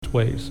endless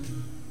ways.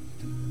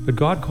 But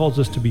God calls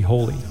us to be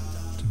holy,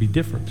 to be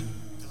different.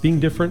 Being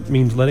different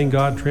means letting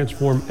God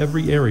transform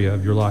every area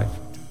of your life.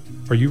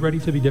 Are you ready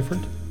to be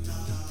different?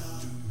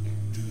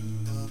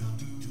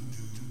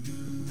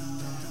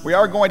 We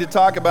are going to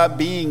talk about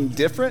being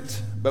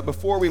different, but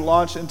before we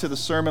launch into the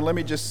sermon, let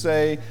me just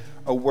say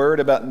a word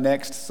about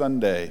next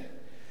Sunday.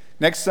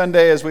 Next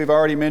Sunday, as we've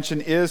already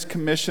mentioned, is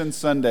Commission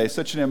Sunday,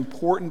 such an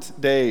important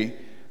day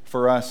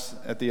for us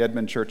at the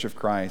Edmond Church of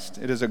Christ.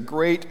 It is a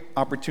great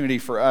opportunity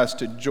for us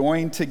to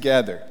join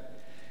together.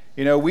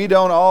 You know, we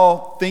don't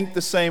all think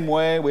the same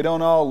way, we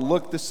don't all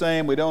look the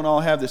same, we don't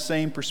all have the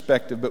same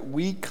perspective, but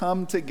we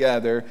come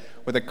together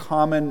with a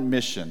common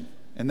mission.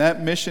 And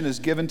that mission is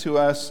given to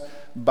us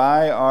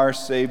by our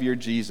Savior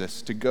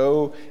Jesus to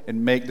go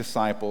and make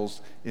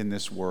disciples in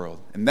this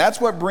world. And that's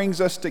what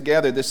brings us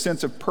together, this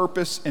sense of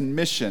purpose and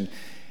mission.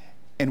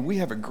 And we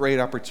have a great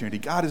opportunity.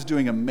 God is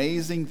doing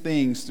amazing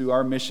things through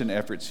our mission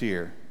efforts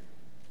here.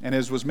 And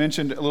as was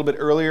mentioned a little bit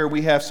earlier,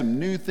 we have some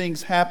new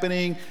things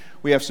happening.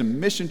 We have some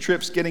mission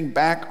trips getting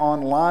back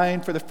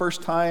online for the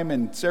first time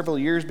in several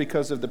years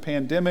because of the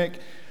pandemic.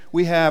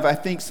 We have, I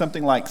think,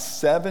 something like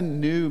 7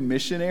 new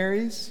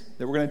missionaries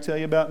that we're going to tell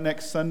you about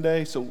next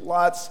Sunday. So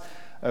lots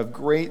of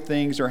great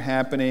things are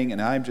happening,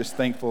 and I'm just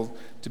thankful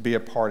to be a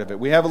part of it.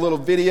 We have a little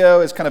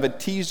video as kind of a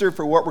teaser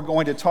for what we're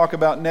going to talk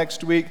about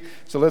next week.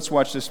 So let's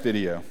watch this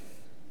video.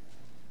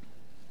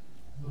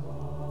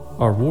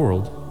 Our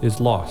world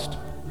is lost.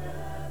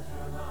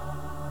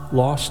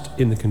 Lost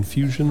in the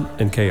confusion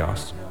and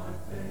chaos.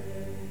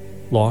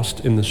 Lost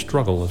in the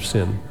struggle of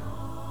sin.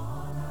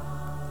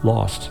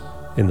 Lost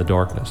in the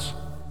darkness.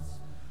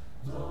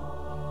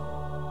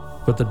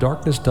 But the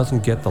darkness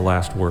doesn't get the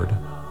last word.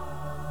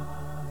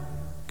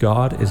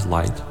 God is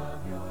light,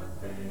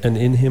 and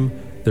in him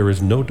there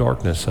is no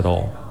darkness at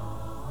all.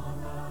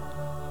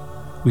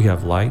 We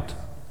have light.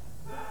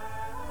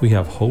 We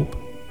have hope.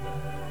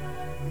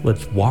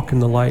 Let's walk in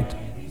the light.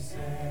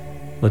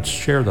 Let's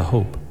share the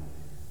hope.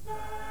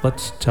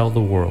 Let's tell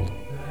the world.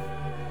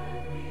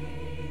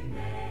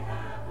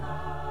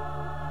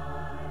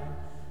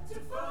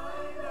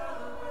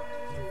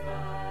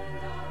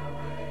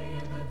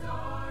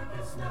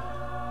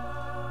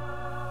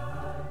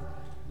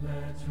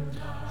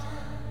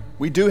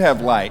 We do have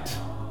light,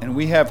 and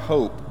we have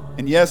hope.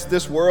 And yes,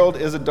 this world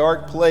is a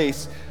dark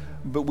place,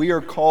 but we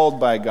are called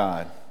by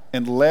God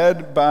and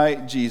led by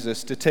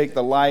Jesus to take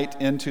the light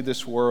into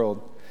this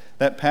world.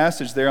 That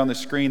passage there on the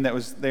screen that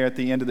was there at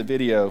the end of the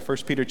video, 1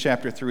 Peter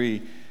chapter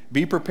 3,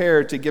 be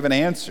prepared to give an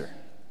answer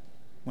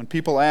when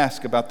people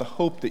ask about the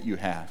hope that you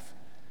have.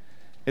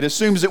 It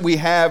assumes that we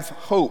have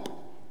hope,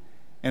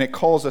 and it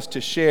calls us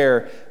to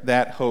share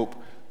that hope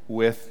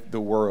with the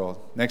world.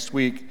 Next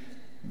week,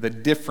 the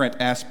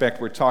different aspect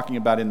we're talking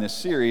about in this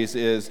series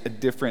is a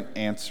different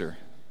answer.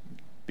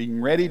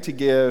 Being ready to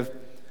give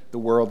the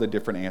world a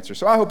different answer.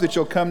 So I hope that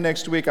you'll come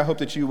next week. I hope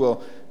that you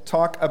will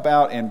talk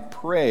about and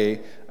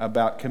pray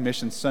about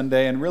Commission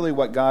Sunday and really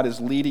what God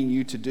is leading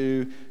you to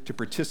do to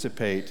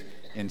participate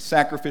in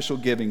sacrificial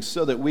giving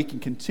so that we can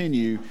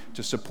continue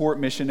to support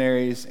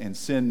missionaries and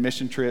send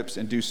mission trips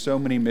and do so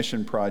many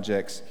mission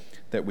projects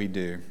that we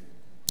do.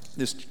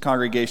 This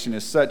congregation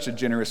is such a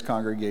generous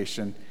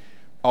congregation,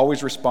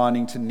 always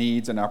responding to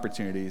needs and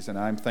opportunities, and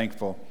I'm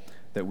thankful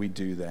that we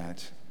do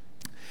that.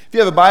 If you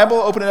have a Bible,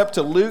 open it up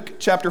to Luke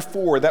chapter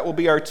 4. That will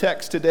be our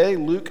text today,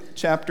 Luke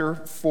chapter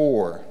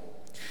 4.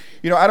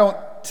 You know, I don't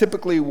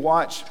typically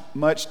watch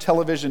much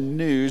television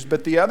news,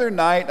 but the other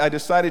night I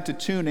decided to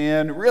tune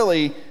in,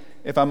 really,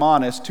 if I'm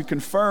honest, to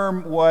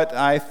confirm what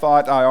I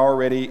thought I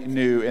already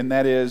knew, and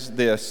that is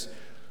this: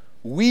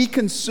 we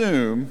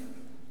consume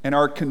and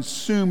are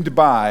consumed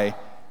by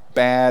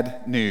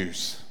bad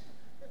news.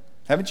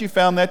 Haven't you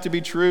found that to be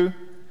true?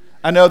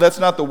 I know that's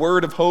not the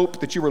word of hope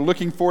that you were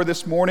looking for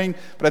this morning,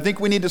 but I think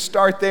we need to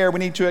start there. We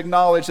need to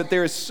acknowledge that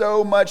there is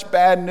so much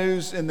bad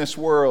news in this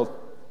world.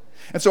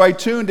 And so I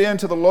tuned in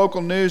to the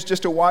local news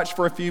just to watch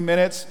for a few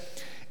minutes,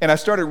 and I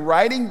started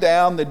writing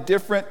down the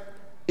different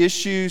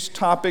issues,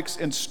 topics,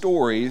 and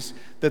stories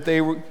that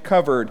they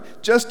covered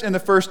just in the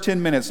first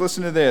 10 minutes.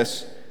 Listen to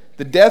this: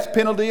 the death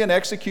penalty and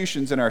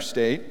executions in our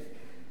state.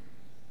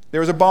 There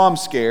was a bomb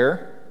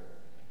scare,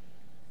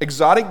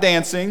 exotic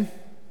dancing,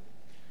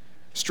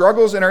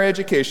 struggles in our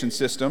education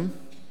system,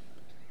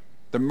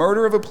 the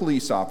murder of a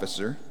police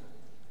officer,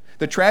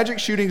 the tragic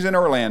shootings in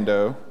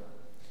Orlando,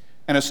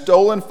 and a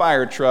stolen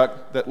fire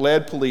truck that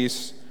led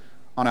police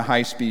on a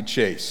high-speed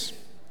chase.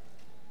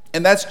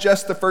 And that's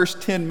just the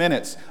first 10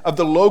 minutes of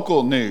the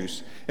local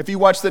news. If you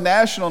watch the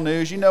national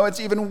news, you know it's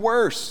even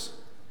worse.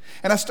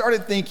 And I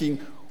started thinking,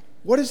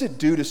 what does it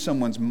do to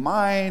someone's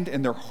mind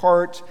and their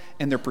heart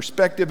and their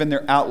perspective and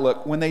their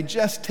outlook when they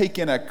just take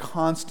in a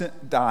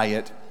constant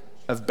diet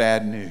of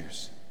bad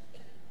news?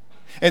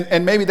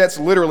 And maybe that's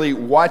literally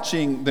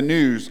watching the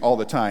news all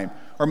the time.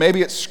 Or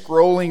maybe it's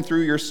scrolling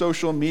through your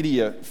social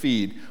media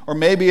feed. Or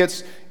maybe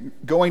it's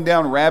going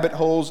down rabbit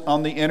holes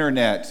on the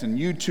internet and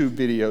YouTube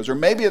videos. Or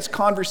maybe it's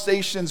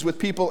conversations with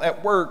people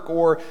at work,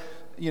 or,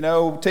 you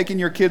know, taking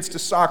your kids to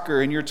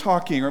soccer and you're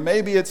talking. Or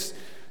maybe it's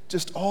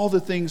just all the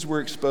things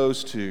we're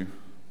exposed to,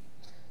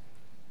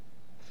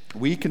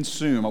 we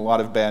consume a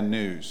lot of bad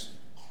news,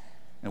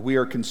 and we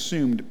are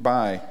consumed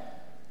by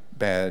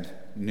bad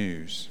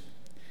news.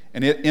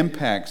 And it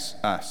impacts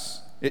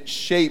us. It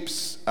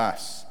shapes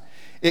us.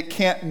 It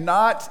can't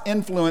not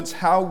influence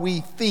how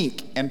we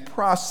think and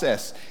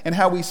process and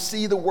how we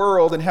see the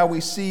world and how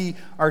we see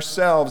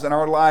ourselves and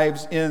our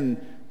lives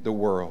in the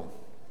world.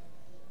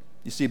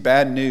 You see,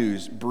 bad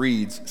news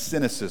breeds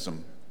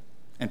cynicism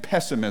and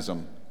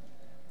pessimism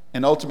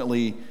and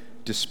ultimately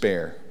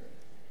despair.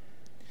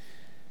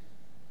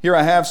 Here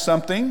I have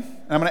something,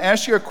 and I'm going to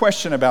ask you a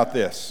question about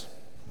this.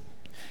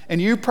 And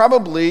you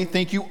probably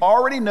think you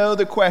already know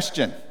the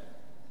question.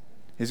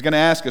 He's going to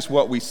ask us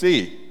what we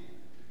see.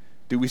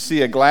 Do we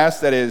see a glass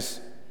that is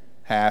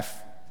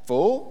half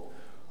full,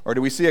 or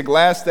do we see a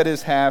glass that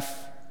is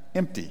half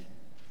empty?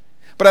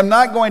 But I'm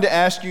not going to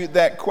ask you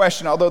that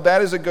question, although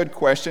that is a good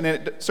question,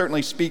 and it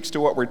certainly speaks to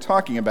what we're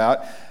talking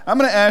about. I'm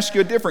going to ask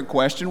you a different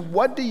question.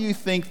 What do you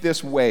think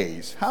this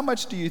weighs? How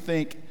much do you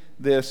think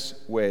this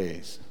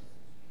weighs?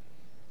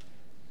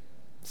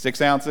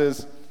 6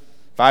 ounces?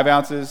 5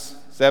 ounces?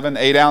 7,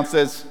 8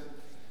 ounces?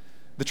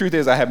 The truth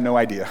is, I have no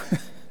idea.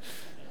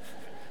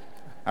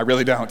 I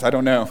really don't. I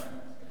don't know.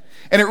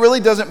 And it really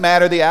doesn't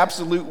matter the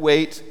absolute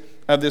weight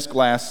of this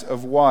glass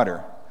of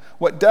water.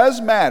 What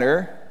does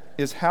matter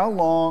is how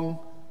long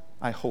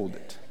I hold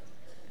it.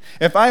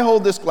 If I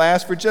hold this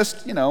glass for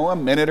just, a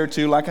minute or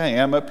two like I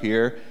am up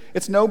here,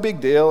 it's no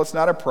big deal. It's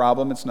not a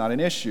problem. It's not an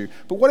issue.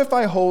 But what if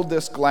I hold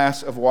this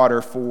glass of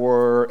water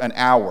for an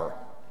hour?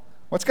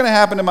 What's going to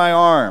happen to my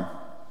arm?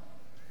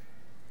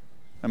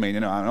 I mean,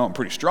 I know I'm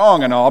pretty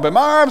strong and all, but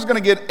my arm's going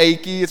to get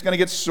achy. It's going to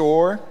get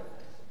sore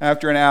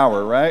after an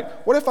hour, right?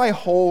 What if I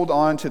hold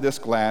on to this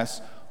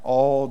glass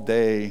all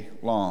day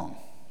long?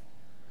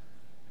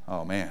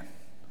 Oh man,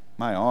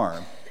 my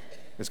arm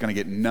is going to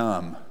get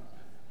numb.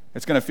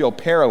 It's going to feel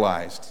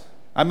paralyzed.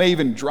 I may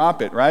even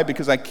drop it, right?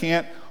 Because I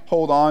can't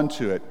hold on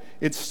to it.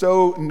 It's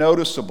so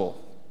noticeable.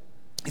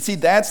 You see,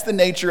 that's the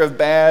nature of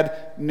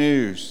bad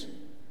news.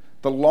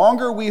 The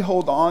longer we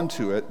hold on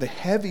to it, the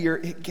heavier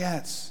it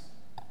gets.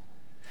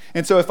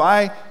 And so if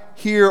I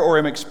hear or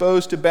am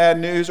exposed to bad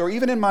news, or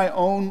even in my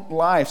own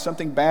life,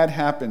 something bad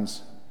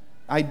happens,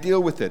 I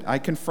deal with it. I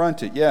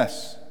confront it,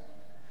 yes.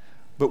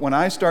 But when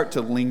I start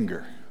to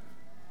linger,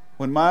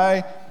 when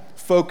my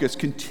focus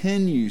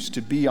continues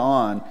to be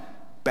on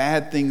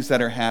bad things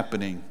that are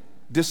happening,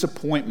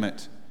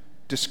 disappointment,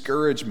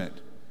 discouragement,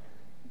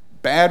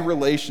 bad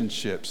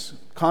relationships,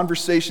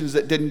 conversations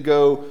that didn't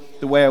go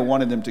the way I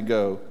wanted them to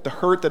go, the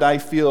hurt that I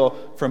feel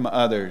from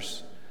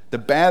others, the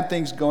bad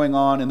things going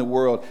on in the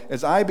world,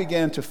 as I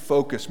began to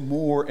focus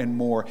more and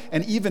more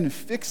and even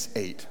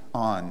fixate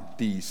on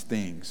these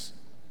things,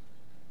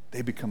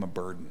 they become a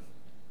burden.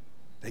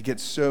 They get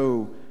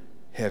so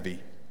heavy.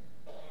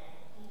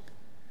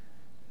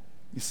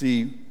 You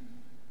see,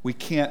 we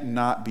can't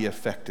not be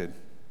affected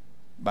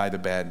by the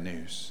bad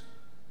news.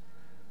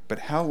 But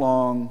how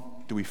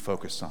long do we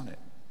focus on it?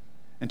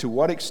 And to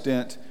what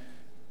extent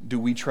do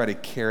we try to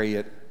carry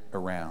it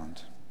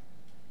around?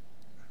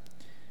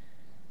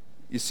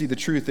 You see, the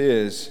truth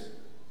is,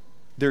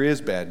 there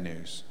is bad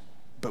news.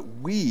 But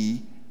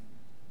we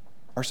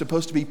are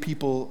supposed to be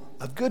people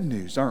of good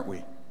news, aren't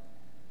we?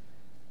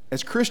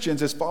 As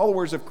Christians, as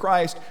followers of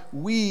Christ,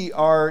 we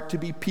are to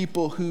be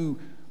people who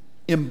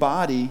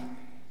embody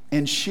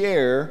and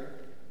share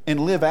and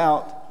live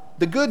out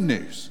the good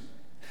news.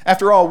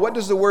 After all, what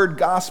does the word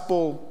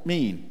gospel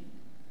mean?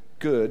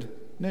 Good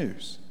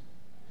news.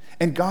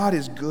 And God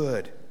is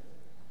good.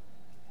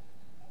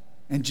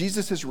 And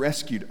Jesus has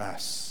rescued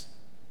us.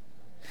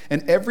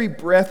 And every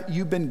breath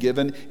you've been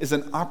given is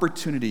an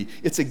opportunity.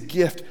 It's a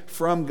gift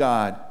from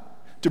God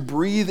to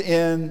breathe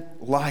in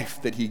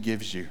life that He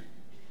gives you.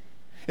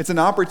 It's an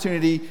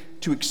opportunity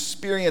to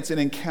experience and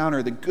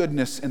encounter the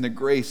goodness and the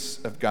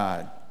grace of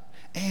God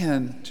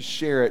and to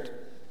share it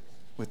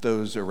with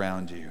those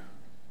around you.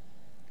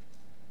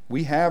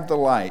 We have the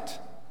light,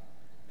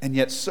 and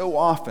yet so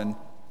often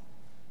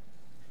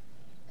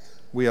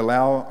we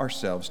allow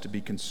ourselves to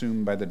be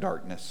consumed by the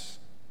darkness.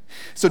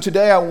 So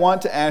today I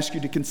want to ask you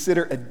to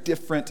consider a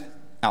different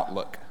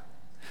outlook,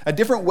 a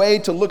different way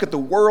to look at the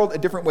world, a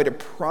different way to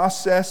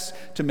process,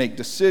 to make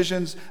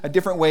decisions, a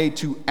different way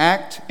to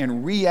act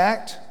and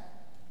react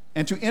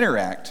and to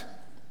interact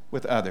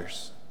with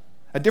others,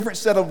 a different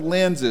set of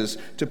lenses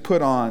to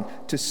put on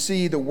to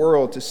see the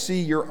world, to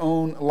see your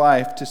own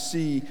life, to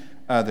see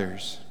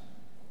others.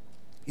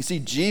 You see,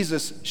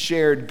 Jesus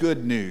shared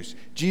good news.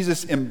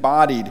 Jesus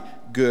embodied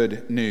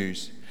good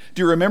news.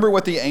 Do you remember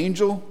what the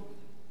angel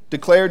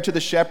declared to the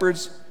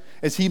shepherds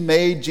as he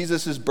made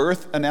Jesus'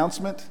 birth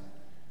announcement?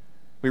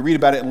 We read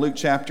about it in Luke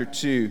chapter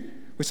 2.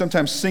 We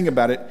sometimes sing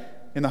about it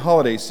in the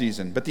holiday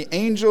season. But the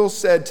angel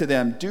said to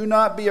them, "Do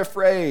not be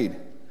afraid.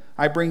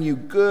 I bring you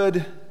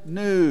good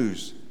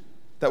news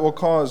that will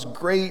cause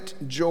great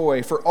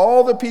joy for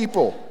all the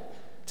people.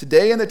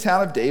 Today in the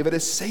town of David, a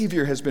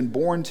Savior has been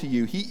born to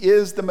you. He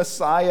is the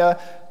Messiah,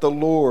 the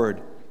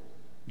Lord."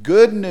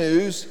 Good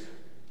news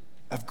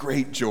of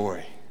great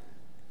joy.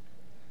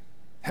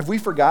 Have we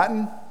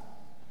forgotten?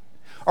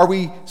 Are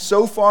we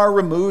so far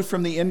removed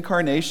from the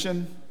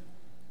incarnation?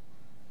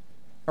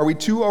 Are we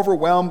too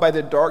overwhelmed by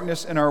the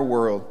darkness in our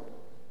world?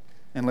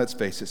 And let's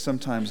face it,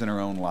 sometimes in our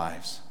own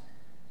lives.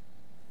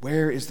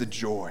 Where is the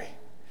joy?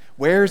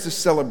 Where is the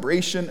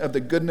celebration of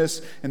the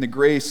goodness and the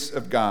grace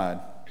of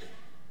God?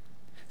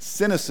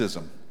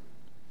 Cynicism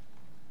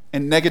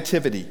and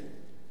negativity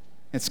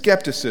and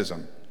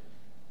skepticism.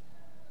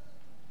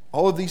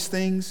 All of these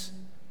things,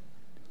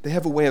 they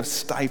have a way of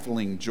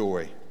stifling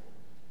joy.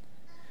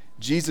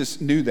 Jesus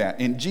knew that,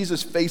 and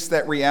Jesus faced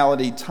that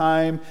reality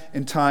time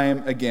and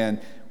time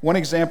again. One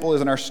example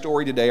is in our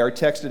story today, our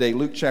text today,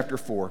 Luke chapter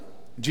 4.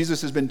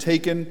 Jesus has been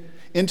taken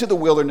into the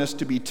wilderness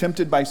to be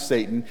tempted by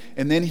Satan,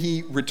 and then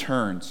he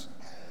returns,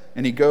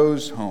 and he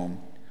goes home.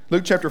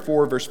 Luke chapter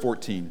 4, verse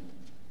 14.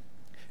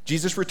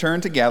 Jesus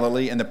returned to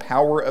Galilee in the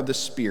power of the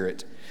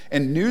Spirit,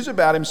 and news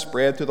about him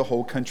spread through the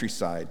whole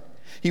countryside.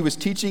 He was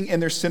teaching in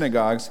their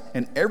synagogues,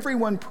 and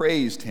everyone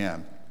praised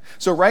him.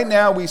 So right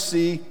now we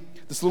see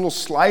this little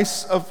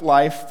slice of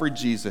life for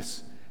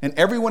Jesus, and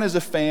everyone is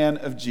a fan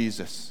of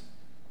Jesus.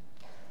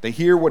 They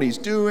hear what he's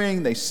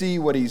doing, they see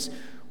what he's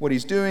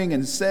doing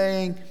and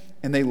saying,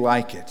 and they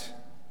like it.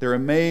 They're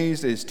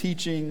amazed at his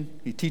teaching.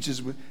 He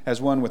teaches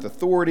as one with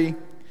authority.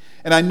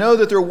 And I know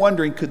that they're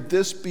wondering, could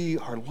this be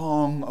our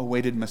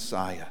long-awaited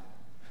Messiah,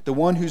 the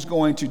one who's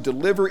going to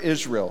deliver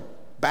Israel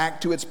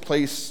back to its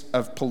place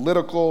of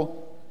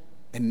political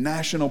and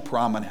national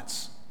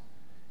prominence?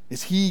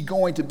 Is he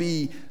going to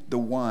be the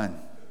one?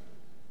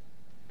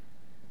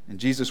 And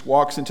Jesus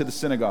walks into the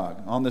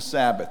synagogue on the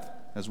Sabbath,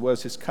 as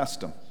was his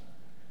custom.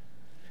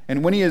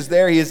 And when he is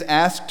there, he is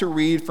asked to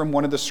read from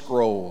one of the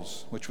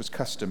scrolls, which was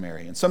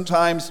customary. And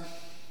sometimes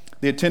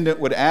the attendant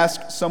would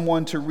ask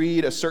someone to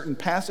read a certain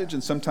passage,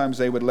 and sometimes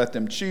they would let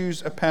them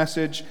choose a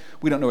passage.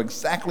 We don't know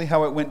exactly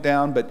how it went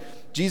down,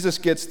 but Jesus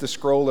gets the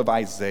scroll of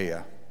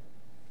Isaiah,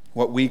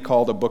 what we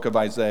call the book of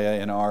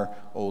Isaiah in our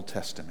Old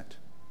Testament.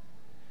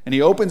 And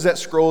he opens that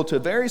scroll to a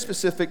very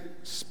specific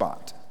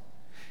spot.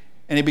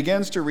 And he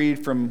begins to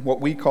read from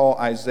what we call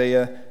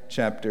Isaiah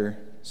chapter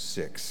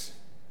 6.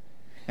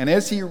 And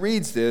as he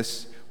reads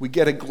this, we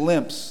get a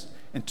glimpse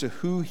into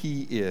who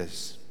he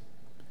is.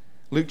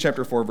 Luke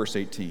chapter 4, verse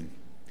 18.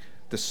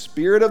 The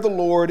Spirit of the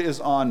Lord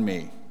is on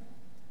me,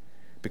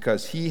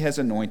 because he has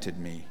anointed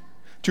me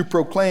to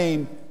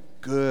proclaim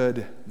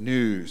good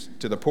news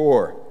to the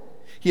poor.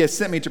 He has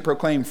sent me to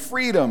proclaim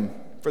freedom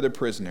for the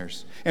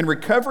prisoners and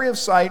recovery of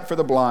sight for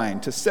the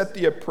blind, to set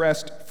the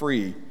oppressed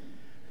free,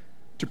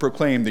 to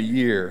proclaim the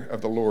year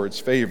of the Lord's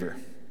favor.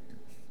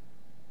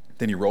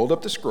 Then he rolled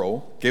up the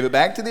scroll, gave it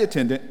back to the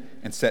attendant,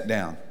 and sat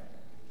down.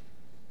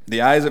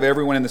 The eyes of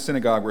everyone in the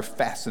synagogue were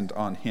fastened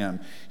on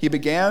him. He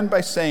began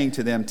by saying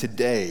to them,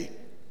 "Today,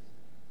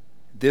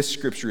 this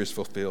scripture is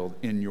fulfilled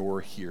in your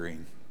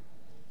hearing."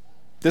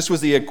 This was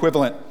the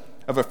equivalent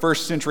of a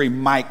first century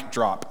mic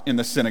drop in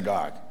the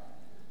synagogue.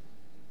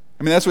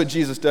 I mean, that's what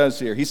Jesus does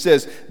here. He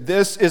says,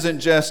 this isn't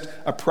just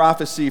a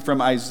prophecy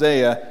from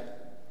Isaiah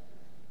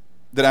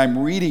that I'm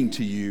reading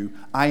to you.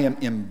 I am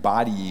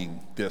embodying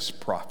this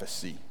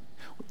prophecy.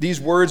 These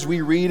words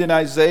we read in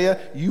Isaiah,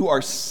 you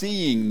are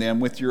seeing them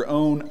with your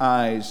own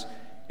eyes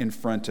in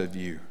front of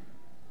you.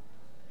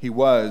 He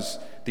was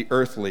the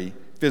earthly,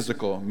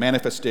 physical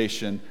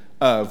manifestation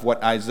of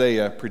what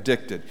Isaiah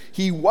predicted.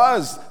 He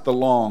was the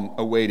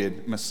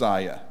long-awaited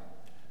Messiah.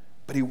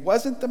 But he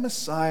wasn't the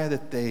Messiah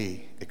that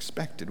they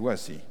expected,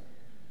 was he?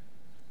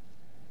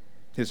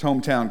 His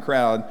hometown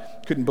crowd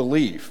couldn't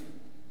believe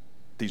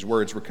these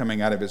words were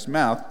coming out of his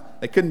mouth.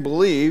 They couldn't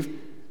believe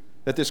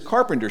that this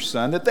carpenter's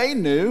son that they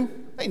knew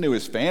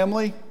his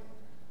family,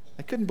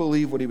 they couldn't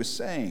believe what he was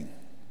saying.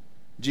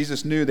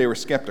 Jesus knew they were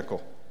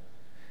skeptical.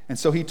 And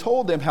so he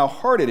told them how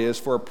hard it is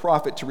for a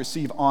prophet to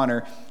receive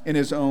honor in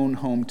his own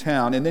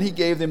hometown. And then he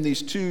gave them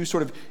these two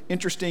sort of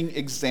interesting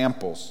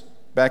examples.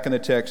 Back in the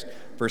text,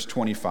 verse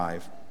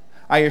 25.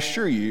 I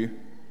assure you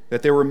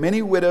that there were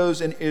many widows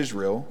in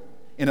Israel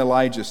in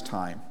Elijah's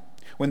time,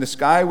 when the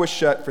sky was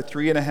shut for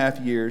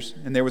 3.5 years,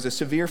 and there was a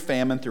severe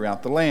famine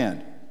throughout the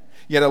land.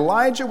 Yet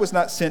Elijah was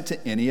not sent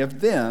to any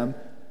of them,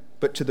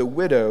 but to the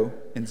widow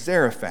in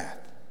Zarephath,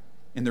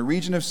 in the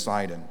region of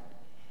Sidon.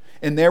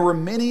 And there were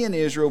many in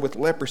Israel with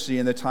leprosy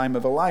in the time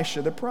of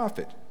Elisha the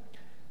prophet.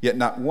 Yet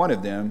not one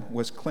of them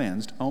was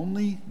cleansed,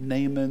 only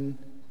Naaman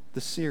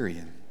the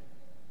Syrian.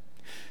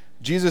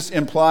 Jesus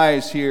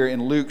implies here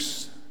in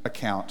Luke's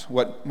account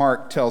what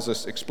Mark tells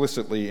us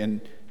explicitly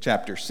in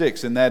chapter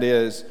 6, and that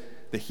is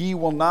that he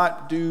will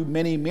not do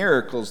many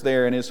miracles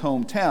there in his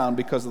hometown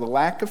because of the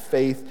lack of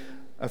faith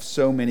of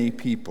so many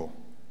people.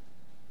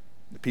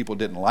 The people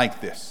didn't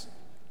like this.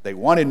 They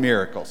wanted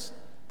miracles.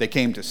 They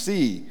came to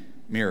see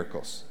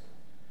miracles.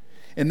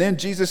 And then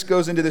Jesus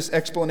goes into this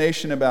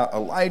explanation about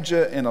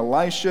Elijah and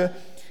Elisha,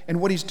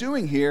 and what he's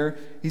doing here,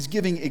 he's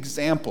giving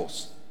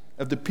examples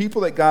of the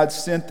people that God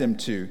sent them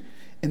to.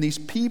 And these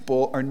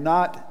people are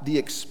not the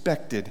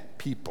expected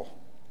people.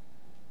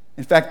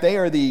 In fact, they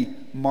are the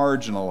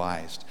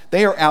marginalized.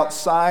 They are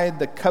outside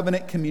the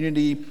covenant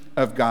community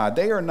of God.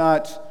 They are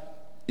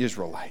not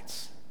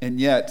Israelites. And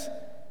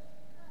yet,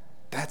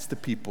 that's the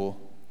people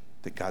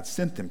that God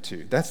sent them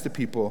to. That's the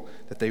people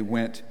that they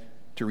went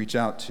to reach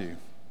out to.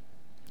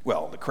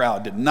 Well, the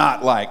crowd did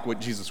not like what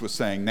Jesus was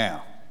saying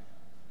now.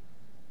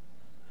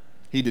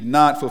 He did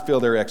not fulfill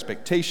their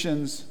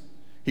expectations.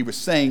 He was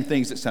saying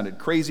things that sounded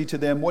crazy to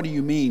them. What do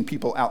you mean,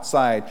 people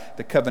outside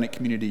the covenant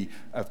community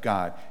of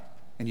God?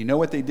 And you know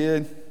what they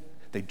did?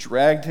 They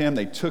dragged him,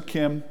 they took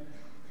him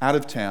out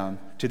of town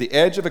to the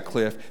edge of a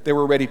cliff. They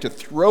were ready to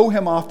throw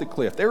him off the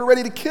cliff. They were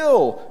ready to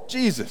kill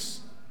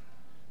Jesus.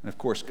 And of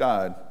course,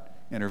 God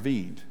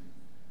intervened.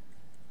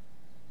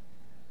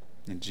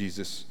 And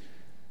Jesus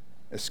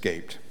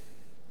escaped.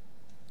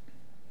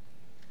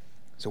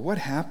 So what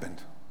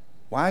happened?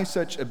 Why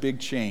such a big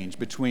change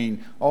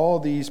between all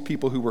these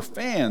people who were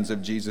fans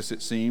of Jesus,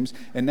 it seems,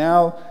 and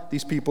now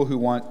these people who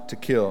want to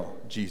kill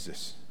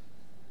Jesus?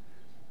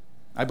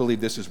 I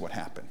believe this is what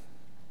happened.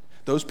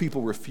 Those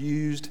people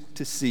refused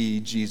to see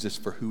Jesus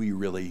for who he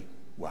really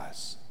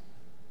was.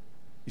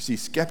 You see,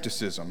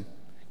 skepticism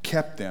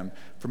kept them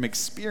from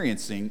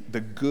experiencing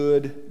the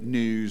good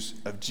news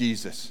of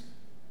Jesus.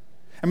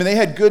 I mean, they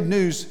had good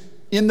news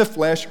in the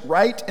flesh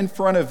right in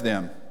front of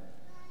them,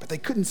 but they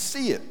couldn't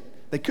see it.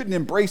 They couldn't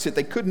embrace it.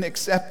 They couldn't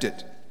accept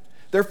it.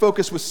 Their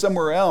focus was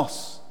somewhere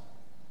else.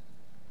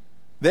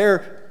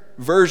 Their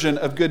version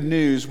of good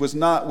news was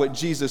not what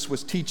Jesus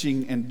was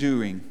teaching and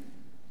doing,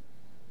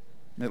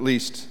 at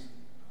least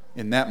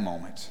in that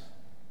moment.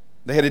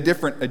 They had a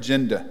different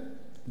agenda,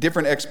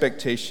 different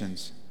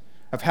expectations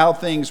of how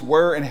things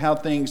were and how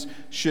things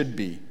should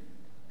be.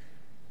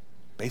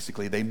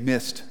 Basically, they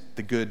missed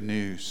the good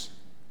news.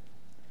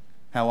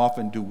 How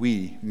often do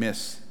we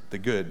miss the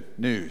good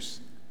news?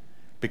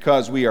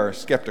 Because we are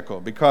skeptical,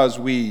 because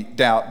we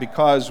doubt,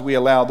 because we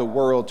allow the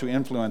world to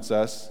influence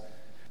us,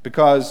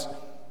 because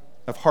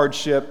of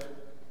hardship,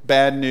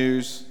 bad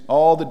news,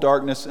 all the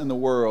darkness in the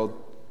world,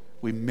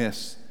 we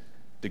miss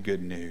the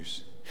good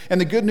news. And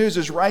the good news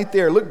is right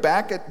there. Look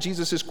back at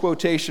Jesus'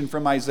 quotation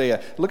from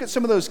Isaiah. Look at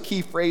some of those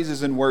key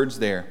phrases and words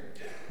there.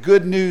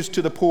 Good news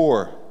to the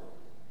poor,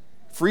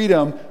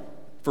 freedom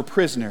for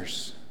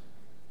prisoners,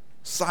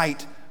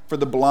 sight for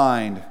the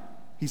blind.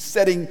 He's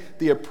setting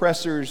the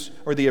oppressors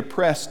or the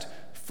oppressed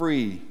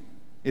free.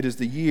 It is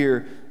the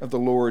year of the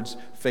Lord's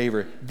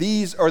favor.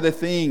 These are the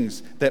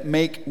things that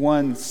make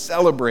one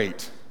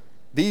celebrate.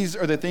 These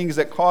are the things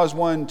that cause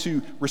one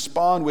to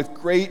respond with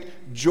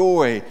great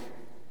joy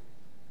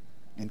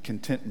and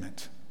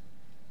contentment.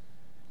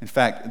 In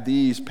fact,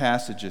 these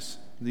passages,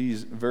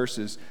 these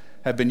verses,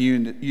 have been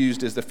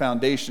used as the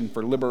foundation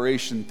for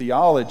liberation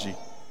theology.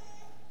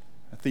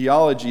 A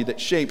theology that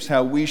shapes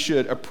how we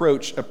should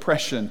approach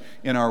oppression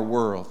in our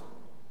world.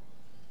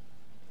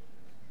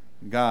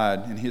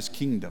 God and his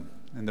kingdom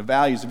and the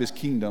values of his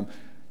kingdom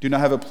do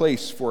not have a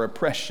place for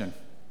oppression.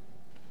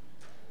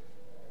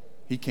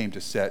 He came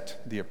to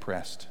set the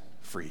oppressed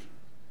free.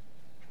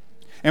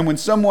 And when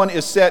someone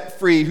is set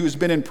free who's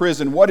been in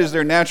prison, what is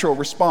their natural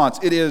response?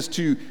 It is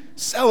to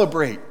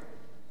celebrate,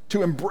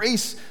 to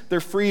embrace their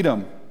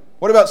freedom.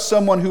 What about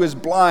someone who is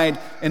blind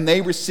and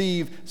they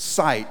receive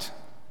sight?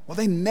 Well,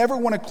 they never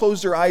want to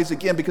close their eyes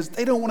again because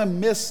they don't want to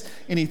miss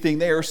anything.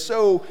 They are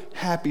so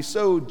happy,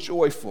 so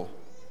joyful.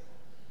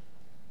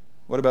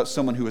 What about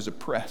someone who is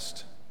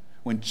oppressed?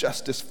 When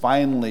justice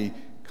finally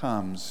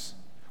comes,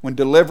 when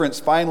deliverance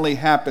finally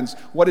happens,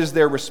 what is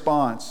their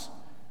response?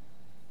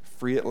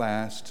 Free at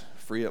last,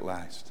 free at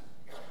last.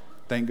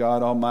 Thank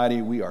God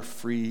Almighty, we are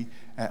free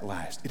at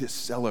last. It is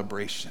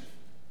celebration.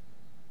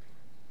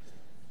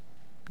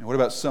 And what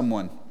about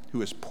someone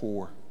who is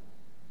poor?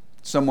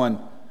 Someone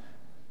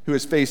who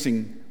is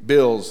facing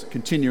bills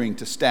continuing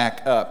to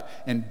stack up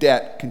and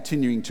debt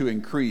continuing to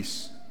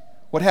increase?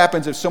 What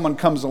happens if someone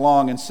comes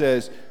along and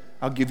says,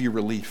 I'll give you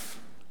relief?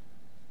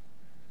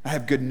 I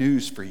have good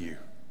news for you.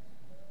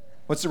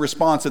 What's the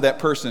response of that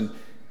person?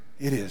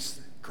 It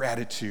is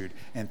gratitude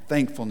and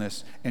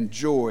thankfulness and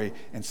joy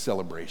and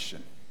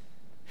celebration.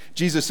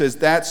 Jesus says,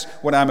 that's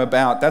what I'm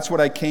about. That's what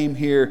I came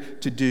here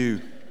to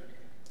do.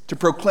 To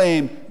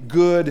proclaim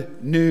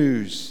good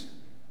news.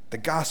 The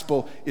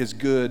gospel is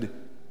good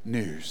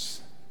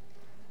news.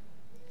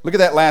 Look at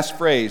that last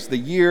phrase, the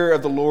year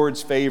of the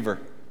Lord's favor.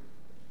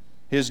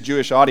 His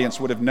Jewish audience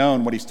would have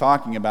known what he's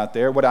talking about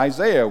there, what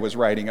Isaiah was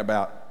writing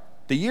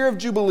about. The year of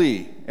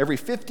Jubilee, every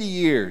 50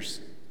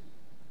 years.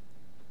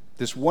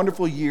 This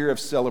wonderful year of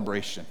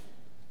celebration.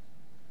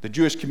 The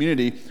Jewish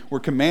community were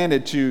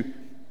commanded to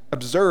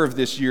observe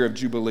this year of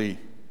Jubilee.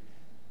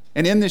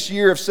 And in this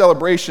year of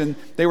celebration,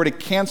 they were to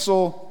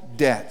cancel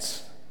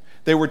debts.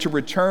 They were to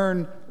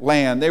return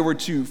land. They were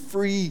to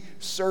free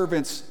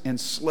servants and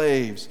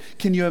slaves.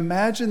 Can you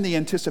imagine the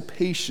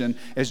anticipation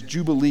as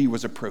Jubilee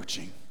was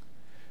approaching?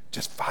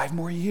 Just 5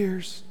 more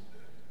years.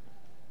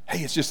 Hey,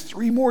 it's just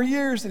 3 more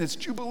years and it's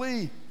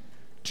Jubilee.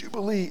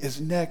 Jubilee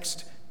is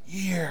next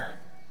year.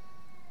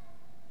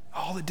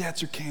 All the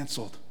debts are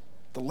canceled.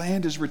 The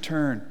land is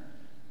returned.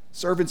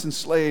 Servants and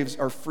slaves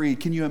are free.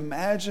 Can you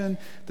imagine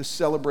the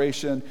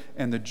celebration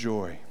and the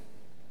joy?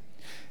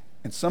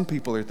 And some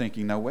people are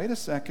thinking, now wait a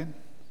second.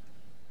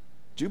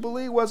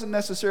 Jubilee wasn't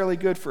necessarily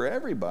good for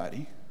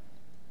everybody.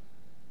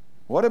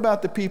 What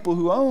about the people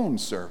who owned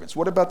servants?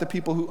 What about the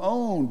people who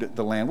owned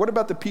the land? What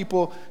about the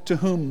people to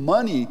whom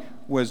money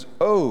was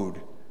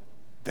owed?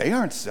 They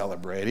aren't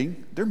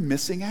celebrating. They're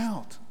missing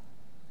out.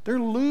 They're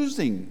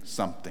losing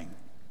something.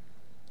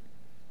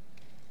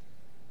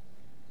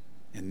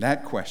 And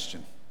that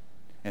question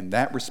and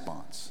that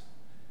response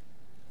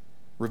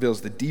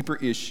reveals the deeper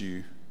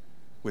issue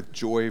with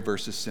joy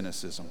versus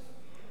cynicism.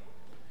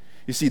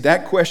 You see,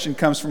 that question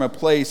comes from a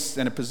place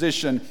and a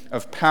position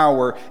of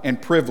power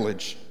and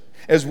privilege,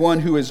 as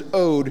one who is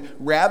owed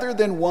rather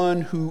than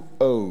one who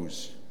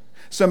owes.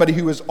 Somebody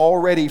who is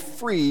already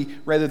free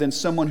rather than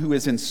someone who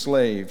is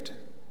enslaved.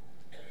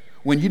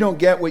 When you don't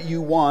get what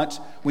you want,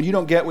 when you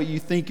don't get what you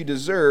think you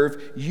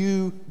deserve,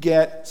 you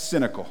get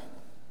cynical.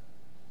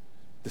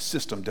 The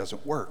system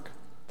doesn't work.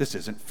 This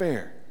isn't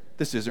fair.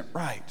 This isn't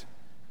right.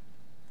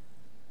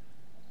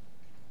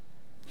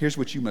 Here's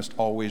what you must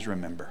always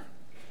remember.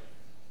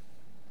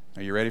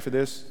 Are you ready for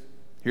this?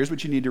 Here's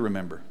what you need to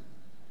remember.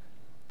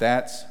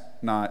 That's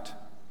not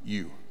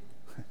you.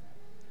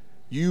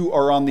 You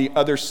are on the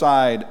other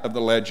side of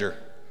the ledger.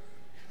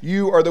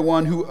 You are the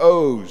one who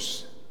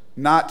owes,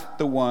 not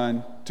the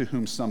one to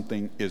whom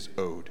something is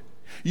owed.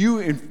 You,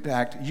 in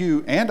fact,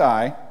 you and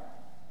I,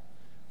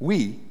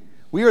 we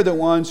are the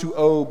ones who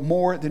owe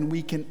more than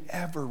we can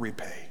ever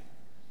repay.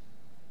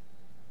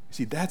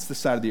 See, that's the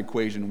side of the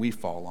equation we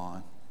fall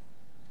on.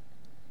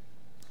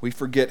 We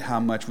forget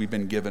how much we've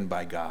been given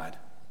by God,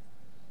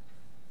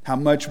 how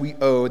much we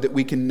owe that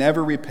we can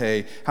never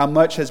repay, how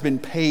much has been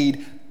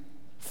paid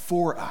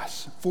for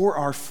us, for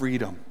our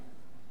freedom.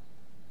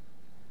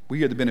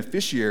 We are the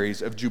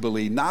beneficiaries of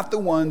Jubilee, not the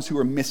ones who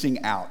are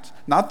missing out,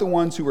 not the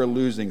ones who are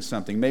losing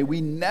something. May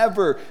we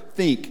never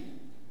think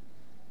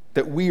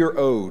that we are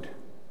owed,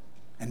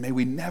 and may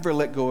we never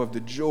let go of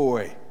the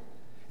joy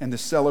and the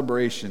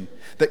celebration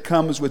that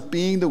comes with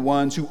being the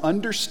ones who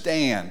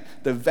understand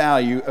the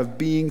value of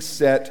being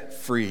set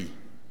free.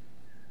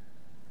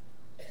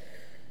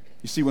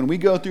 You see, when we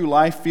go through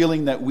life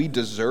feeling that we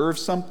deserve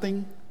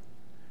something,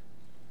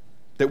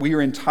 that we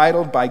are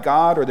entitled by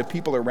God or the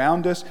people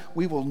around us,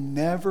 we will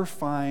never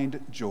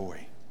find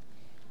joy.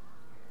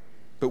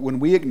 But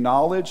when we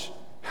acknowledge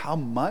how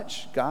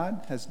much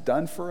God has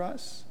done for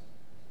us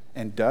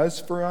and does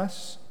for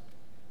us,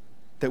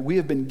 that we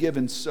have been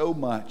given so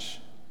much,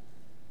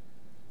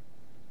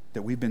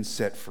 that we've been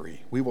set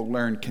free, we will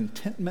learn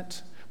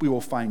contentment, we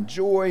will find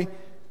joy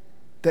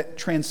that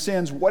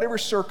transcends whatever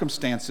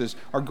circumstances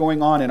are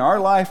going on in our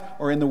life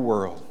or in the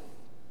world.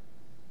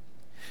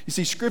 You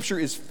see, Scripture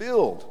is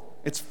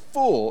it's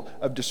full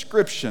of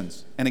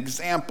descriptions and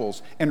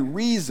examples and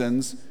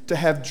reasons to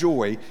have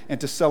joy and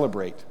to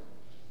celebrate.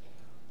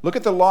 Look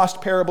at the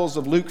lost parables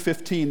of Luke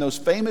 15, those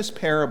famous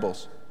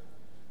parables.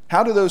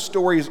 How do those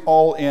stories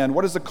all end?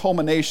 What is the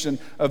culmination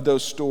of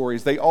those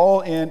stories? They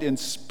all end in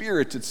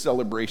spirited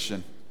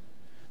celebration.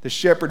 The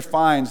shepherd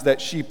finds that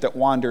sheep that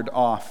wandered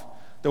off.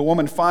 The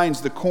woman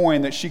finds the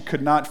coin that she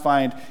could not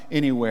find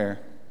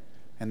anywhere.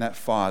 And that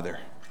father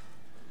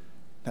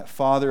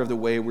of the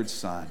wayward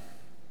son,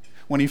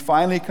 when he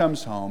finally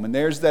comes home and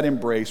there's that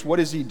embrace, what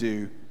does he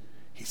do?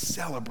 He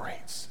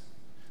celebrates.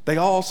 They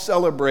all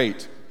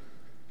celebrate.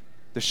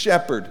 The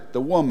shepherd,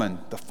 the woman,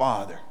 the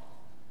father.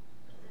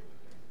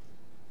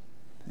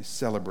 They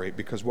celebrate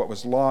because what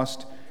was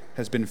lost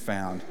has been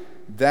found.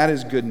 That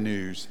is good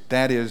news.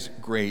 That is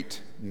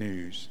great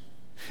news.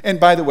 And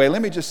by the way,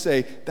 let me just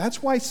say,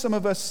 that's why some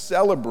of us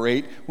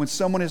celebrate when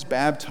someone is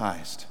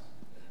baptized.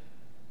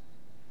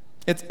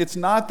 It's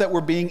not that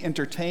we're being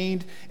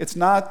entertained. It's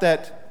not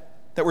that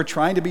we're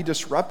trying to be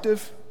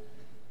disruptive.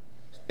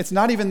 It's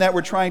not even that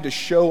we're trying to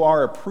show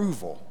our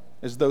approval,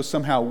 as though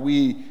somehow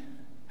we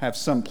have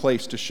some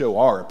place to show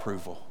our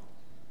approval.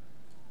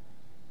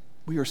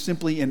 We are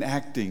simply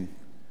enacting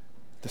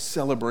the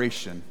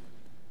celebration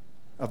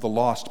of the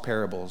lost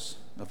parables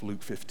of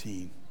Luke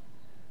 15.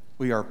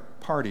 We are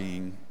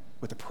partying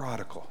with the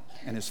prodigal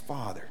and his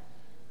father.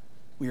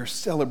 We are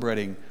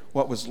celebrating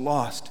what was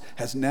lost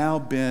has now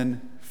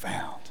been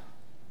found.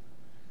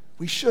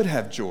 We should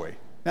have joy.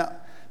 Now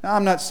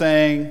I'm not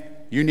saying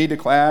you need to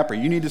clap or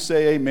you need to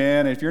say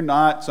amen. And if you're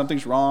not,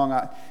 something's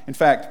wrong. In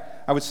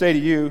fact, I would say to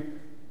you,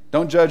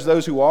 don't judge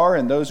those who are,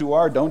 and those who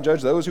are, don't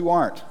judge those who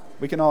aren't.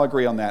 We can all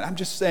agree on that. I'm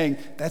just saying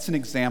that's an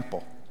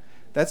example.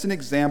 That's an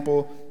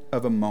example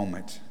of a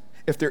moment.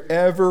 If there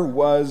ever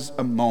was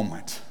a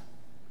moment,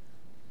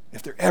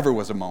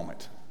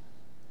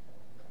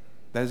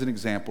 that is an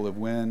example of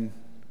when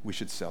we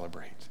should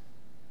celebrate.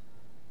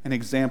 An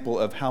example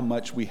of how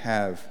much we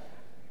have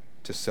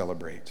to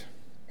celebrate.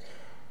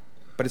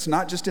 But it's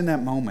not just in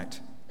that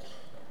moment.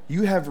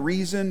 You have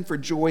reason for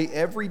joy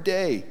every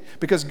day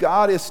because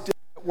God is still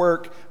at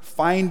work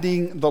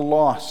finding the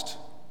lost,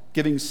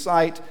 giving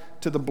sight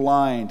to the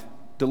blind,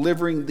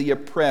 delivering the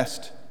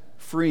oppressed,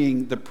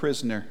 freeing the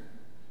prisoner,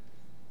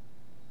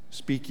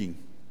 speaking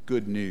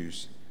good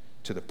news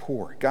to the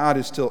poor. God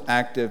is still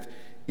active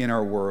in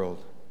our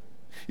world.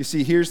 You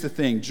see, here's the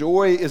thing.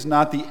 Joy is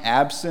not the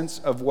absence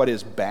of what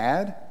is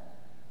bad.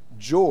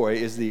 Joy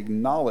is the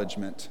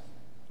acknowledgement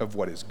of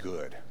what is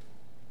good.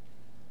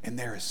 And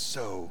there is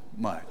so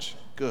much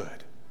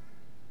good.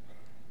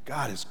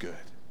 God is good.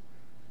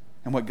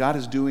 And what God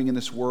is doing in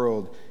this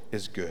world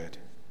is good.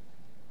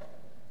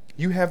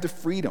 You have the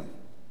freedom.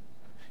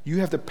 You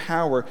have the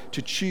power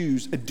to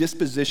choose a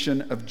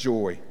disposition of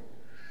joy.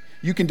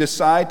 You can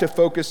decide to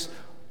focus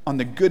on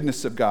the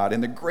goodness of God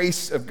and the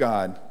grace of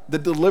God, the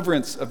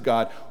deliverance of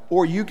God,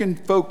 or you can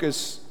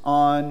focus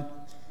on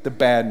the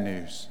bad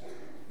news.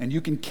 And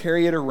you can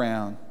carry it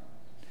around,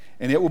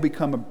 and it will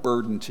become a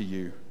burden to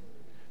you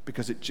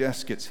because it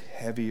just gets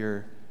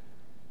heavier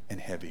and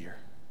heavier.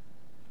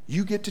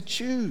 You get to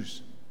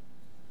choose.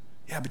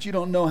 Yeah, but you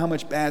don't know how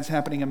much bad's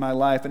happening in my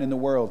life and in the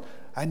world.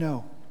 I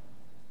know.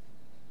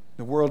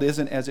 The world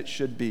isn't as it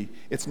should be.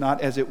 It's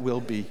not as it will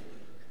be.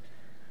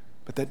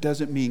 But that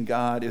doesn't mean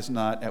God is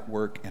not at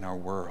work in our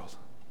world.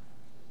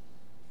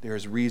 There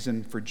is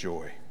reason for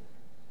joy.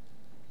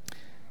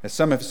 As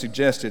some have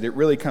suggested, it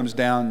really comes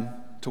down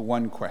to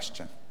one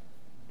question.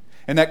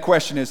 And that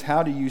question is,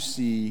 how do you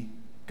see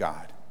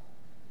God?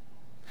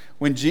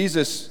 When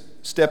Jesus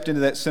stepped into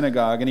that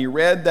synagogue and he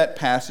read that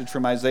passage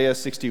from Isaiah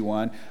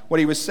 61, what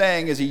he was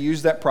saying as he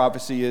used that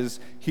prophecy is,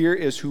 here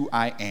is who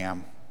I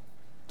am.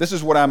 This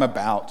is what I'm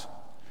about.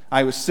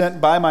 I was sent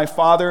by my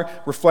Father,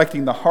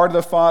 reflecting the heart of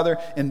the Father,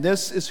 and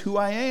this is who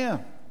I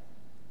am.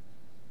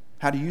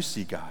 How do you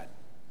see God?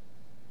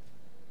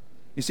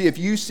 You see, if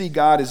you see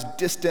God as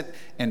distant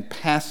and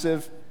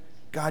passive,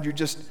 God,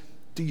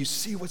 do you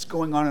see what's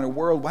going on in the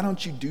world? Why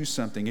don't you do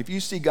something? If you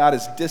see God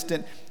as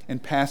distant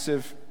and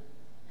passive,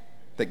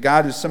 that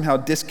God is somehow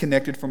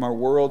disconnected from our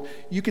world,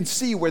 you can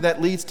see where that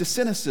leads to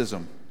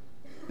cynicism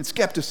and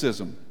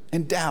skepticism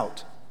and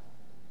doubt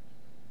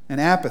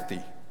and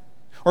apathy.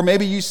 Or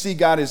maybe you see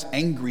God as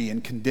angry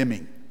and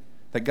condemning,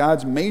 that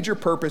God's major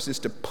purpose is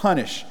to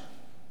punish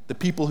the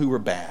people who are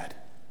bad.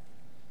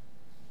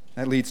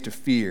 That leads to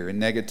fear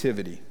and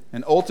negativity,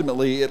 and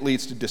ultimately it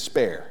leads to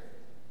despair.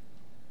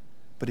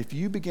 But if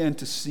you begin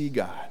to see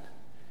God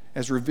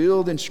as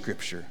revealed in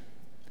Scripture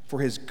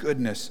for his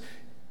goodness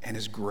and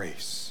his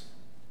grace,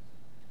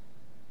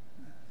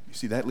 you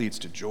see, that leads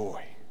to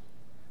joy.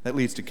 That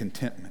leads to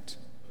contentment.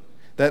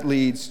 That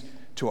leads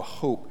to a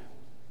hope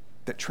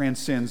that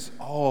transcends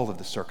all of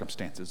the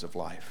circumstances of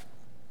life.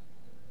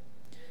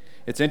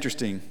 It's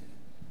interesting,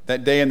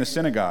 that day in the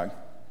synagogue,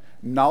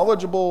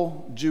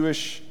 knowledgeable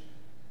Jewish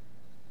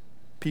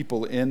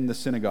people in the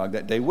synagogue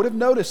that day would have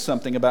noticed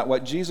something about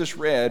what Jesus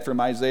read from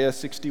Isaiah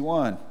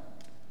 61,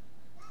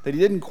 that he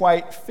didn't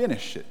quite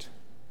finish it.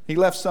 He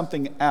left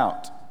something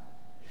out.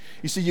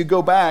 You see, you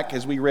go back,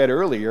 as we read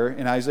earlier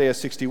in Isaiah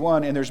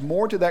 61, and there's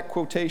more to that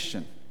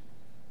quotation.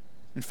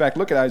 In fact,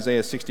 look at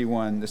Isaiah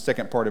 61, the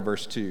second part of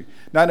verse 2.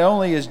 Not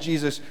only is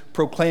Jesus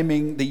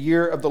proclaiming the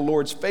year of the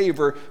Lord's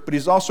favor, but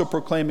he's also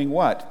proclaiming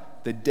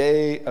what? The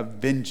day of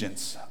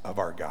vengeance of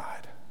our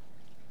God.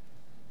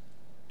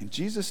 And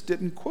Jesus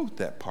didn't quote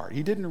that part.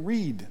 He didn't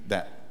read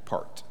that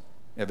part,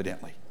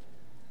 evidently.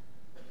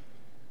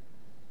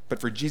 But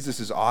for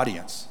Jesus'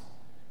 audience,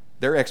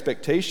 their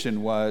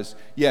expectation was,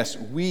 yes,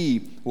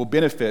 we will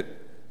benefit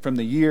from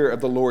the year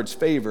of the Lord's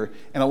favor,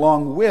 and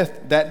along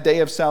with that day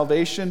of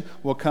salvation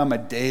will come a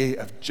day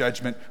of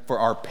judgment for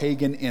our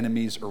pagan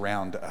enemies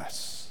around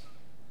us.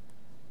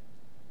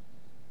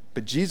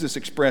 But Jesus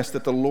expressed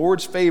that the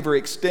Lord's favor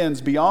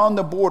extends beyond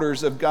the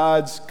borders of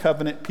God's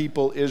covenant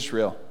people,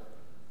 Israel.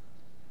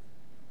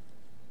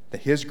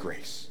 That his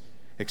grace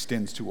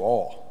extends to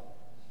all.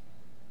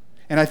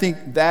 And I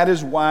think that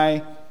is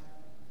why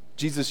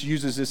Jesus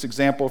uses this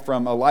example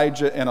from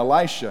Elijah and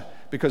Elisha,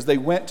 because they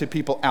went to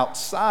people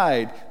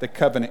outside the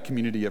covenant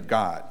community of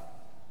God.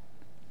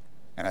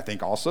 And I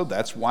think also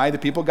that's why the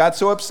people got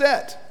so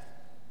upset.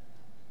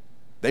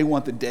 They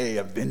want the day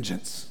of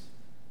vengeance.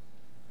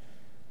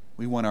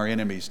 We want our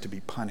enemies to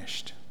be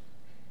punished.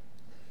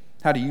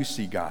 How do you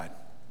see God?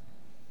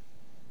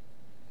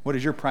 What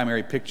is your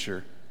primary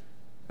picture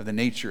of the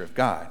nature of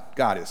God?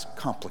 God is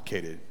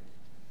complicated,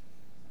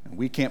 and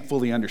we can't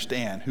fully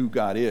understand who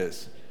God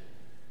is.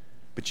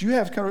 But you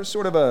have kind of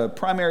sort of a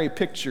primary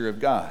picture of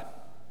God.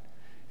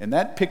 And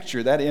that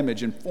picture, that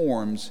image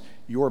informs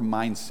your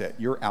mindset,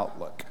 your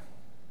outlook.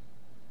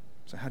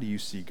 So how do you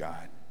see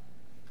God?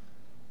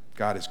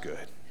 God is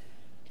good.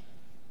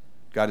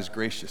 God is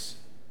gracious.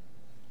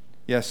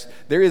 Yes,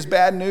 there is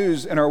bad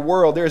news in our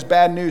world. There is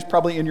bad news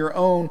probably in your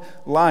own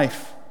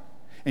life.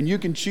 And you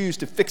can choose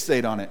to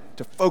fixate on it,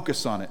 to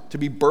focus on it, to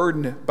be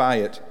burdened by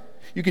it.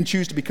 You can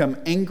choose to become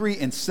angry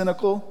and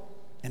cynical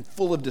and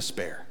full of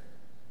despair.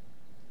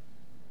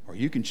 Or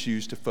you can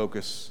choose to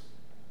focus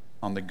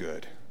on the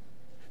good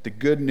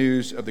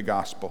news of the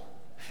gospel.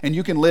 And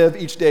you can live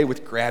each day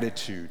with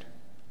gratitude,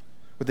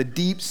 with a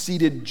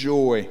deep-seated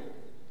joy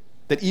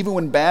that even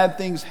when bad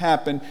things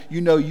happen,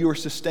 you know you are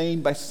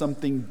sustained by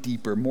something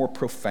deeper, more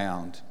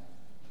profound.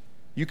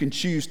 You can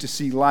choose to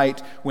see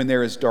light when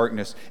there is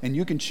darkness, and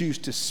you can choose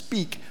to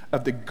speak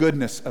of the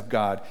goodness of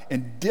God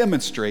and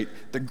demonstrate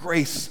the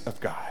grace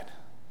of God.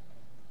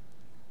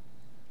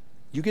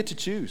 You get to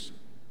choose.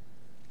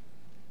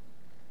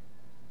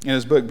 In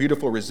his book,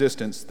 Beautiful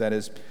Resistance, that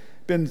has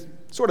been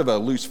sort of a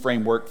loose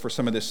framework for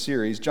some of this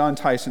series, John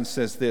Tyson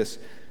says this: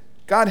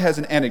 God has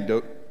an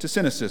antidote to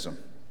cynicism: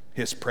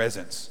 his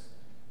presence,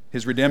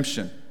 his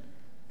redemption,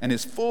 and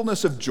his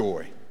fullness of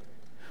joy.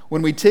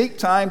 When we take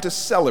time to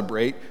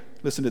celebrate,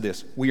 listen to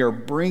this, we are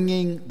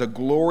bringing the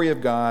glory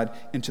of God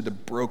into the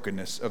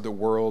brokenness of the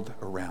world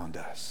around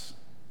us.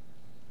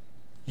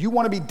 You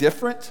want to be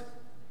different?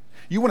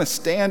 You want to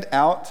stand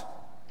out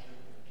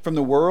from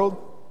the world?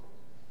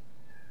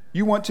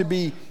 You want to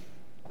be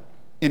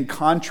in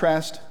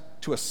contrast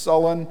to a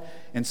sullen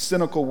and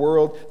cynical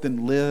world?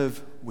 Then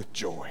live with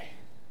joy.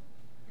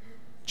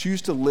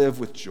 Choose to live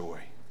with joy.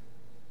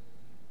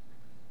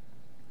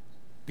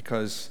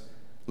 Because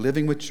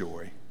living with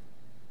joy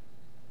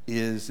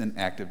is an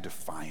act of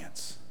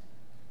defiance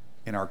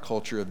in our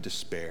culture of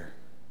despair,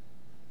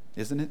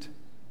 isn't it?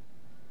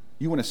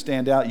 You want to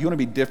stand out, you want to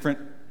be different,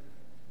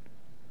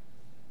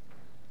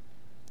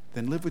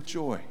 then live with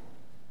joy.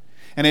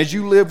 And as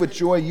you live with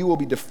joy, you will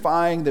be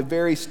defying the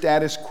very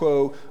status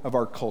quo of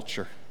our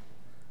culture,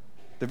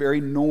 the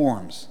very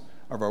norms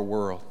of our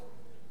world.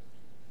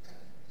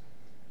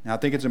 Now, I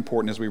think it's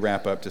important as we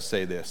wrap up to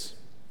say this.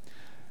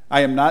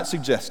 I am not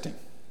suggesting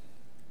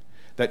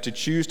that to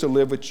choose to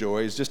live with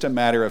joy is just a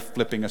matter of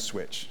flipping a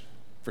switch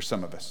for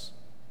some of us.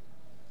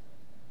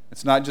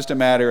 It's not just a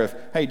matter of,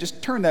 hey,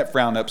 just turn that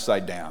frown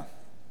upside down.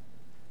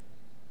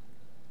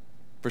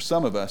 For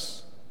some of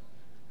us,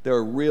 there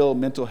are real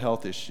mental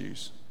health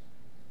issues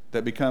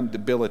that become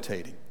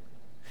debilitating.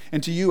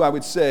 And to you, I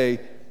would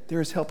say,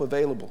 there is help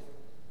available.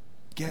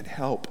 Get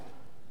help.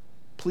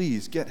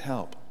 Please get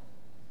help.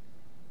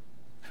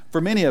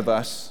 For many of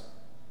us,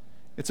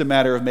 it's a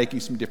matter of making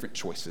some different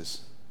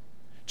choices.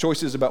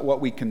 Choices about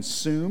what we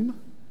consume,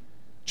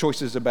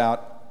 choices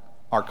about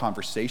our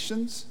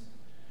conversations,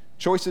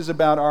 choices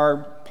about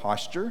our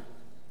posture,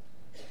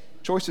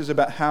 choices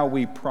about how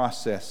we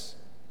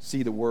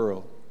see the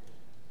world.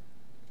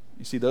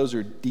 You see, those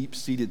are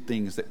deep-seated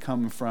things that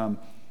come from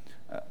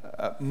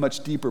a much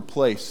deeper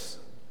place.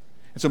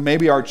 And so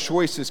maybe our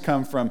choices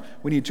come from,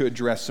 we need to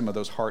address some of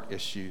those heart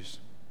issues.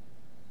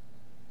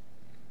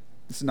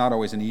 It's not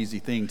always an easy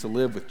thing to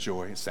live with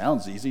joy. It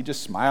sounds easy,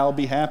 just smile,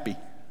 be happy.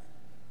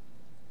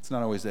 It's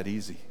not always that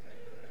easy.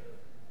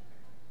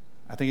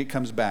 I think it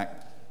comes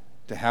back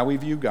to how we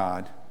view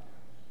God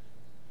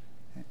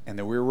and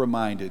that we're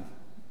reminded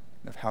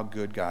of how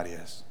good God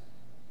is.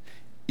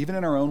 Even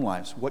in our own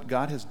lives, what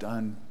God has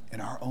done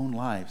in our own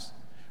lives.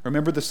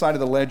 Remember the side of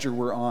the ledger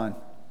we're on.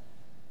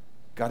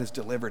 God has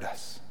delivered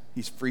us.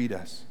 He's freed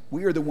us.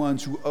 We are the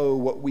ones who owe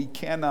what we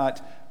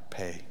cannot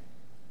pay.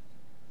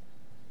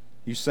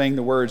 You sang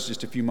the words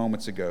just a few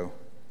moments ago.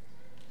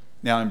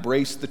 Now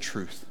embrace the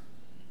truth.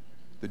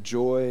 The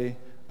joy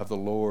of the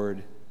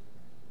Lord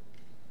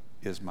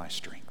is my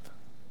strength.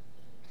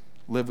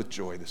 Live with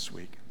joy this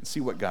week and see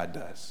what God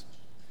does.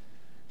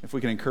 If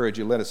we can encourage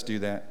you, let us do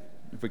that.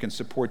 If we can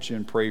support you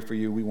and pray for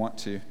you, we want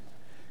to.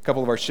 A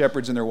couple of our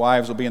shepherds and their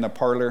wives will be in the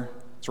parlor.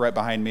 It's right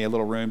behind me, a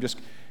little room.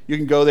 You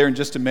can go there in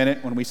just a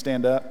minute when we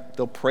stand up.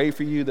 They'll pray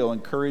for you. They'll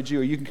encourage you.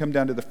 Or you can come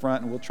down to the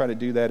front, and we'll try to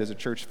do that as a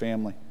church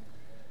family.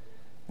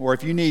 Or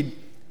if you need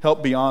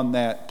help beyond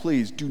that,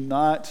 please do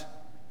not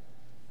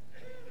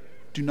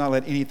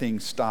let anything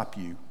stop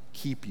you,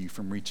 keep you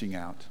from reaching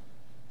out.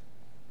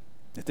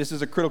 If this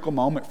is a critical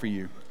moment for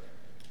you,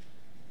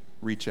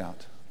 reach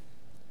out.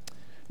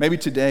 Maybe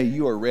today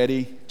you are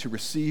ready to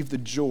receive the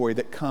joy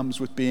that comes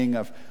with being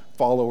a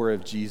follower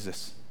of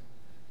Jesus.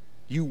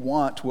 You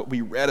want what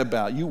we read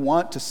about. You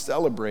want to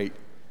celebrate.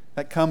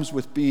 That comes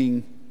with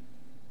being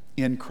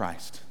in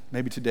Christ.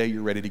 Maybe today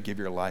you're ready to give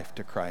your life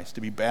to Christ,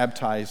 to be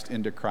baptized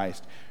into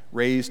Christ,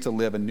 raised to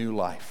live a new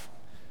life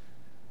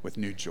with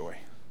new joy.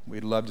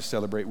 We'd love to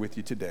celebrate with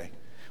you today.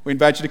 We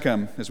invite you to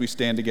come as we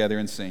stand together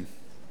and sing.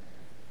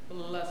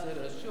 Blessed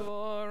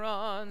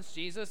assurance,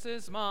 Jesus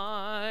is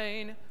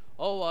mine.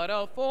 Oh, what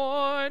a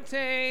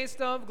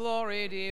foretaste of glory divine.